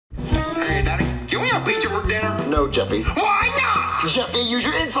Hey, Daddy, can we have pizza for dinner? No, Jeffy. Why not? Jeffy, use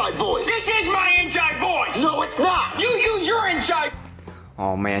your inside voice. This is my inside voice. No, it's not. You use your inside.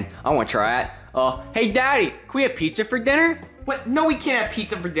 Oh man, I want to try that. Hey Daddy, can we have pizza for dinner? What? No, we can't have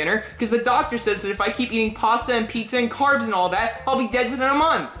pizza for dinner, because the doctor says that if I keep eating pasta and pizza and carbs and all that, I'll be dead within a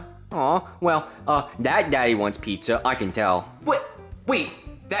month. Aw, well, that Daddy wants pizza, I can tell. What? Wait,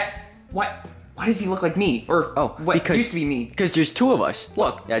 why does he look like me? Or, what because, used to be me? Because there's two of us.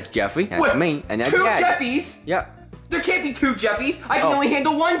 Look, that's Jeffy, that's me, and that's Two Daddy. Jeffys? Yep. There can't be two Jeffys. I can only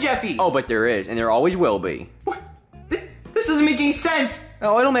handle one Jeffy. Oh, but there is, and there always will be. What? This doesn't make any sense.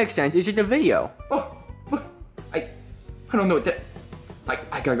 Oh, it'll make sense. It's just a video. Oh, I don't know what that...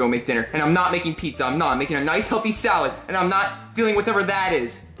 I gotta go make dinner, and I'm not making pizza. I'm not. I'm making a nice healthy salad, and I'm not dealing with whatever that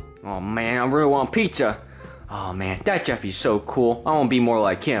is. Oh man, I really want pizza. Oh man, that Jeffy's so cool. I wanna be more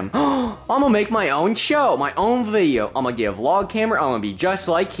like him. I'm gonna make my own show, my own video. I'm gonna get a vlog camera. I'm gonna be just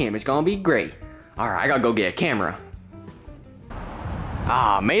like him. It's gonna be great. Alright, I gotta go get a camera.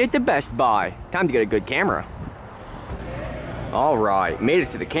 Made it to Best Buy. Time to get a good camera. Alright, made it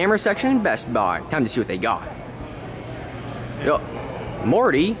to the camera section in Best Buy. Time to see what they got. Yo,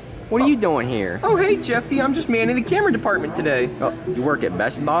 Morty, what are you doing here? Oh, hey, Jeffy, I'm just manning the camera department today. Oh, you work at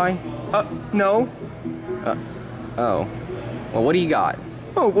Best Buy? No. Oh. Well, what do you got?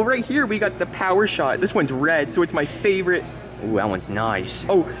 Oh, well, right here we got the Power Shot. This one's red, so it's my favorite. Ooh, that one's nice.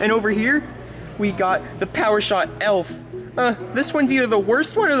 Oh, and over here we got the Power Shot Elf. This one's either the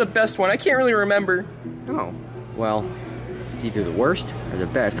worst one or the best one. I can't really remember. Oh, well, it's either the worst or the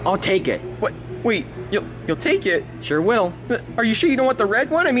best. I'll take it. What? Wait, you'll take it? Sure will. Are you sure you don't want the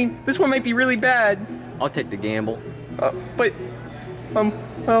red one? I mean, this one might be really bad. I'll take the gamble.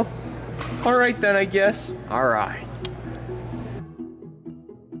 Well, all right then, I guess. All right.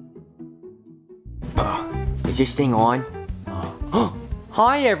 Is this thing on?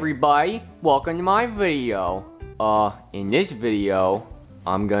 Hi everybody, welcome to my video. In this video,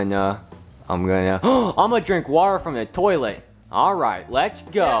 I'm gonna drink water from the toilet. All right, let's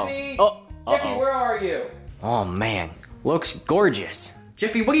go. Jeffy! Oh, Jeffy, where are you? Oh man, looks gorgeous.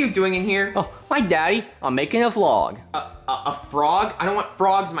 Jeffy, what are you doing in here? Oh, hi Daddy, I'm making a vlog. A frog? I don't want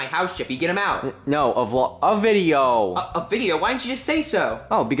frogs in my house, Jeffy. Get them out. No, a video. A video? Why didn't you just say so?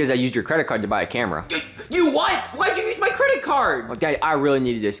 Oh, because I used your credit card to buy a camera. You what? Why'd you use my credit card? Well, Daddy, I really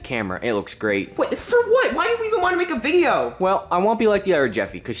needed this camera. It looks great. What? For what? Why do you even want to make a video? Well, I won't be like the other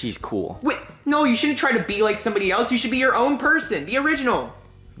Jeffy, because she's cool. Wait, no, you shouldn't try to be like somebody else. You should be your own person. Be original.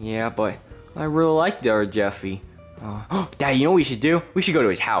 Yeah, but I really like the other Jeffy. Daddy, you know what we should do? We should go to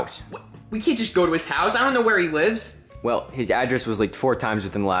his house. What? We can't just go to his house. I don't know where he lives. Well, his address was leaked 4 times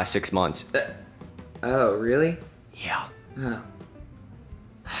within the last 6 months. Oh, really? Yeah. Oh.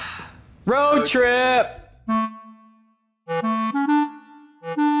 Road trip!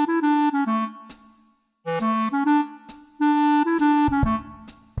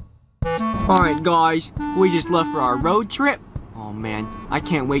 Alright guys, we just left for our road trip. Oh man, I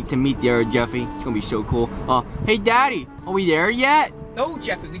can't wait to meet the other Jeffy. It's gonna be so cool. Hey Daddy, are we there yet? No,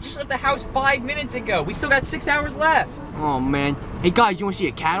 Jeffy, we just left the house 5 minutes ago. We still got 6 hours left. Oh man. Hey guys, you wanna see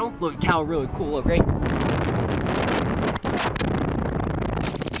a cattle? Look, a cattle really cool, look, right?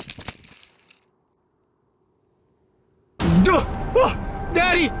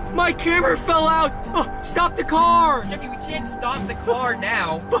 Daddy, my camera fell out! Stop the car! Jeffy, we can't stop the car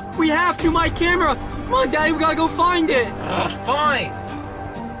now. We have to, my camera! Come on, Daddy, we gotta go find it! Fine.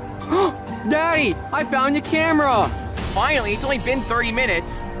 Daddy, I found the camera! Finally, it's only been 30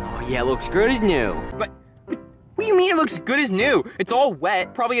 minutes. Oh yeah, it looks good as new. But what do you mean it looks good as new? It's all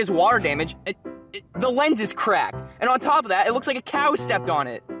wet, probably has water damage. The lens is cracked. And on top of that, it looks like a cow stepped on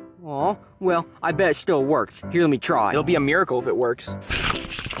it. Oh, well, I bet it still works. Here, let me try. It'll be a miracle if it works. See,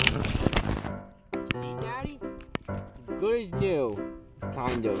 Daddy? Good as new.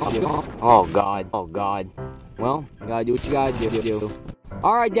 Kind of. Oh, God. Oh, God. Well, you gotta do what you gotta do.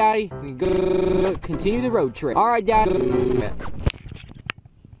 Alright, Daddy. We go continue the road trip. Alright, Daddy.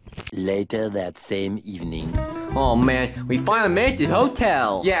 Later that same evening. Oh, man. We finally made it to the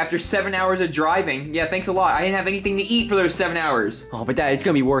hotel. Yeah, after 7 hours of driving. Yeah, thanks a lot. I didn't have anything to eat for those 7 hours. Oh, but Dad, it's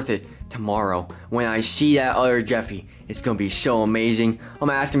gonna be worth it. Tomorrow, when I see that other Jeffy, it's gonna be so amazing. I'm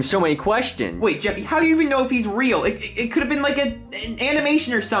gonna ask him so many questions. Wait, Jeffy, how do you even know if he's real? It could have been like an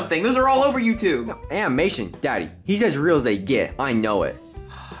animation or something. Those are all over YouTube. No, animation? Daddy, he's as real as they get. I know it.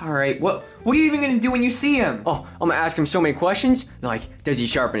 Alright, what are you even gonna do when you see him? Oh, I'm gonna ask him so many questions, like, does he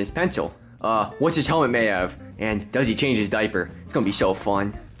sharpen his pencil? What's his helmet made of? And does he change his diaper? It's gonna be so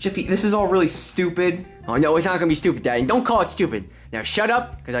fun. Jeffy, this is all really stupid. Oh no, it's not gonna be stupid, Daddy. Don't call it stupid. Now shut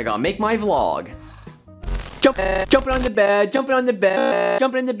up, because I gotta make my vlog. Jumping on the bed, jumping on the bed,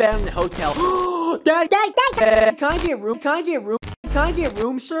 jumping in the bed in the hotel. Dad, can I get room? Can I get room? Can I get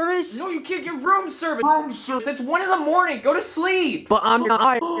room service? No, you can't get room service. Room service. It's 1 in the morning. Go to sleep. But I'm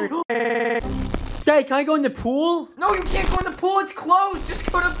not. Dad, can I go in the pool? No, you can't go in the pool. It's closed. Just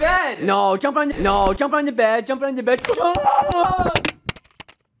go to bed. No, jump on the bed, jump on the bed.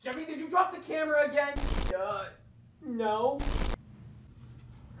 Jeffy, did you drop the camera again? No.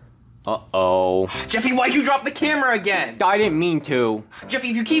 Uh-oh. Jeffy, why'd you drop the camera again? I didn't mean to.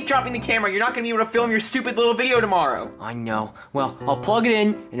 Jeffy, if you keep dropping the camera, you're not gonna be able to film your stupid little video tomorrow. I know. Well, I'll plug it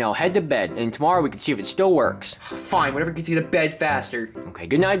in, and I'll head to bed, and tomorrow we can see if it still works. Fine, whatever gets you to bed faster. Okay,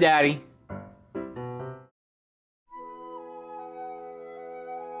 good night, Daddy.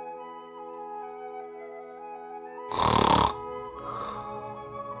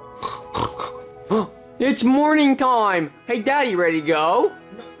 It's morning time! Hey, Daddy, ready to go?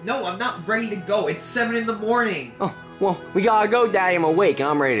 No, I'm not ready to go. It's 7 in the morning. Oh, well, we gotta go, Daddy. I'm awake and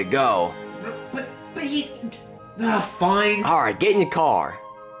I'm ready to go. But he's... fine. Alright, get in the car.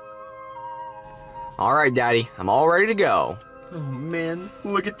 Alright, Daddy. I'm all ready to go. Oh, man.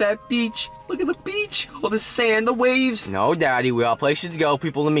 Look at that beach. Look at the beach. All the sand, the waves. No, Daddy. We got places to go,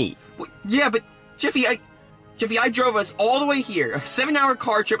 people to meet. Yeah, but Jeffy, I drove us all the way here. A 7-hour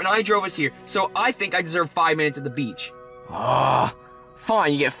car trip, and I drove us here. So I think I deserve 5 minutes at the beach.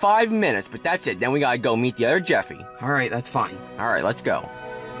 Fine, you get 5 minutes, but that's it. Then we gotta go meet the other Jeffy. Alright, that's fine. Alright, let's go.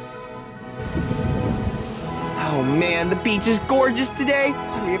 Oh man, the beach is gorgeous today.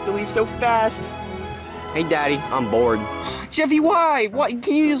 Why do we have to leave so fast? Hey, Daddy, I'm bored. Jeffy, why? What?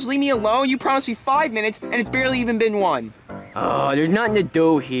 Can you just leave me alone? You promised me 5 minutes, and it's barely even been 1. There's nothing to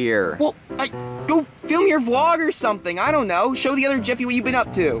do here. Well, go film your vlog or something. I don't know. Show the other Jeffy what you've been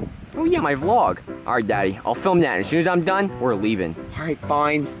up to. Oh yeah, my vlog. Alright, Daddy, I'll film that. As soon as I'm done, we're leaving. Alright,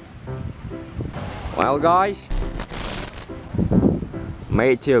 fine. Well, guys,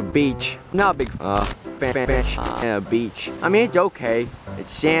 made it to a beach. Not a big fish in a beach. I mean, it's okay.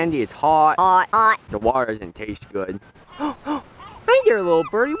 It's sandy, it's hot. The water doesn't taste good. Hey there, little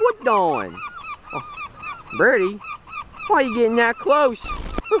birdie, what doing? Oh, birdie, why are you getting that close?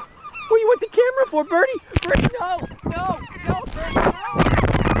 What do you want the camera for, birdie? Birdie, no, birdie, no!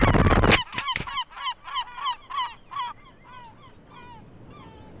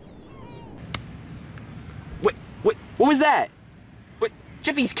 What was that? What?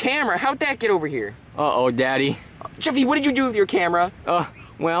 Jeffy's camera? How'd that get over here? Uh-oh, Daddy. Jeffy, what did you do with your camera?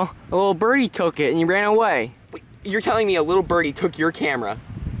 Well, a little birdie took it and he ran away. Wait, you're telling me a little birdie took your camera?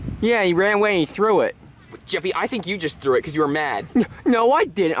 Yeah, he ran away and he threw it. Jeffy, I think you just threw it because you were mad. No, I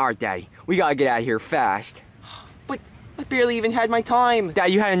didn't. Alright, Daddy. We gotta get out of here fast. But I barely even had my time. Dad,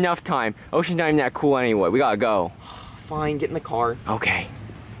 you had enough time. Ocean's not even that cool anyway. We gotta go. Fine, get in the car. Okay.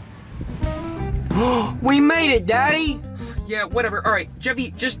 We made it, Daddy! Yeah, whatever. Alright,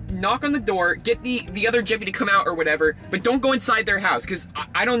 Jeffy, just knock on the door, get the other Jeffy to come out or whatever, but don't go inside their house, because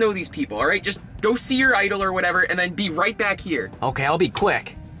I don't know these people, alright? Just go see your idol or whatever, and then be right back here. Okay, I'll be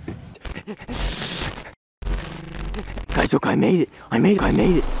quick. Guys, look, I made it. I made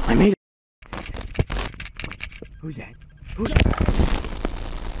it. Who's that?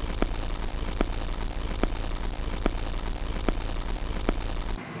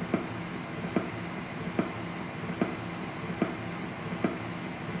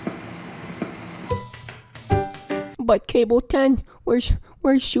 But Cable 10, where's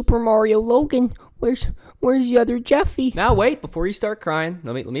Super Mario Logan? Where's the other Jeffy? Now wait, before you start crying,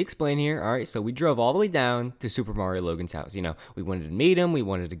 let me explain here. All right, so we drove all the way down to Super Mario Logan's house. You know, we wanted to meet him, we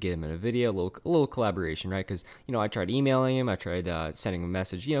wanted to get him in a video, a little collaboration, right? Because you know, I tried emailing him, I tried sending him a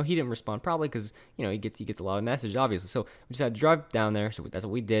message. You know, he didn't respond probably because you know he gets a lot of messages, obviously. So we decided to drive down there. So that's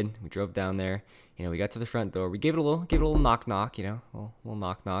what we did. We drove down there. You know, we got to the front door. We gave it a little knock knock. You know, a little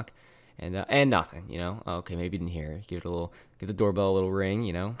knock knock. And nothing, you know. Okay, maybe you didn't hear it. Give the doorbell a little ring,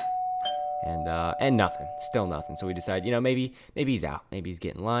 you know. And nothing, still nothing. So we decided, you know, maybe he's out. Maybe he's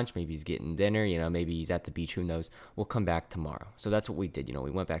getting lunch. Maybe he's getting dinner. You know, maybe he's at the beach. Who knows? We'll come back tomorrow. So that's what we did. You know, we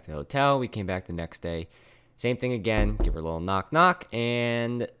went back to the hotel. We came back the next day. Same thing again. Give her a little knock knock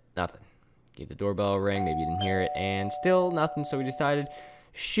and nothing. Gave the doorbell a ring. Maybe you didn't hear it, and still nothing. So we decided,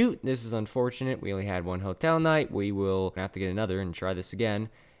 shoot, this is unfortunate. We only had one hotel night. We will have to get another and try this again.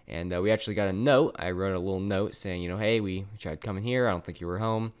 And we actually got a note. I wrote a little note saying, you know, hey, we tried coming here. I don't think you were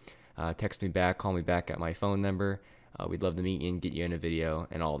home. Text me back, call me back at my phone number. We'd love to meet you and get you in a video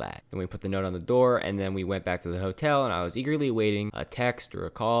and all that. Then we put the note on the door, and then we went back to the hotel, and I was eagerly awaiting a text or a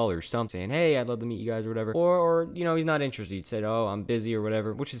call or something saying, hey, I'd love to meet you guys or whatever. Or you know, he's not interested. He said, oh, I'm busy or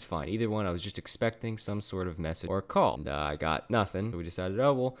whatever, which is fine. Either one, I was just expecting some sort of message or a call. And I got nothing. So we decided,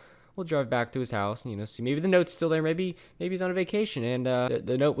 oh, well, we'll drive back to his house and, you know, see maybe the note's still there. Maybe he's on a vacation and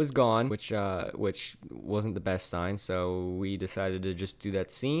the note was gone, which wasn't the best sign. So we decided to just do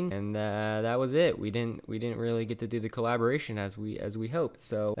that scene, and that was it. We didn't really get to do the collaboration as we hoped.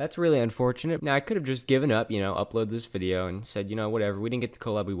 So that's really unfortunate. Now I could have just given up, you know, upload this video and said, you know, whatever, we didn't get the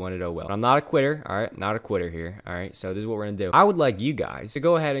collab we wanted, oh well. But I'm not a quitter, all right? Not a quitter here, all right? So this is what we're gonna do. I would like you guys to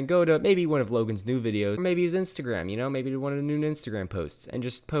go ahead and go to maybe one of Logan's new videos, or maybe his Instagram, you know, maybe to one of the new Instagram posts, and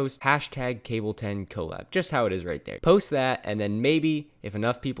just post hashtag Cable10 collab, just how it is right there. Post that, and then maybe if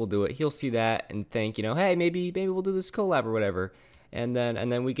enough people do it, he'll see that and think, you know, hey, maybe we'll do this collab or whatever. And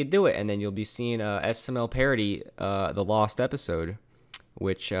then we could do it, and then you'll be seeing SML Parody, the lost episode,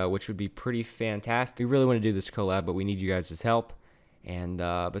 which would be pretty fantastic. We really want to do this collab, but we need you guys' help. And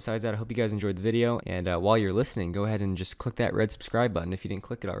besides that, I hope you guys enjoyed the video. And while you're listening, go ahead and just click that red subscribe button if you didn't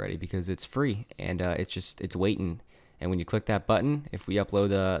click it already, because it's free and it's waiting. And when you click that button, if we upload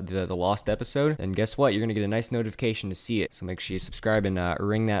the lost episode, then guess what? You're gonna get a nice notification to see it. So make sure you subscribe and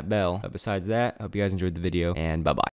ring that bell. Besides that, I hope you guys enjoyed the video, and bye bye.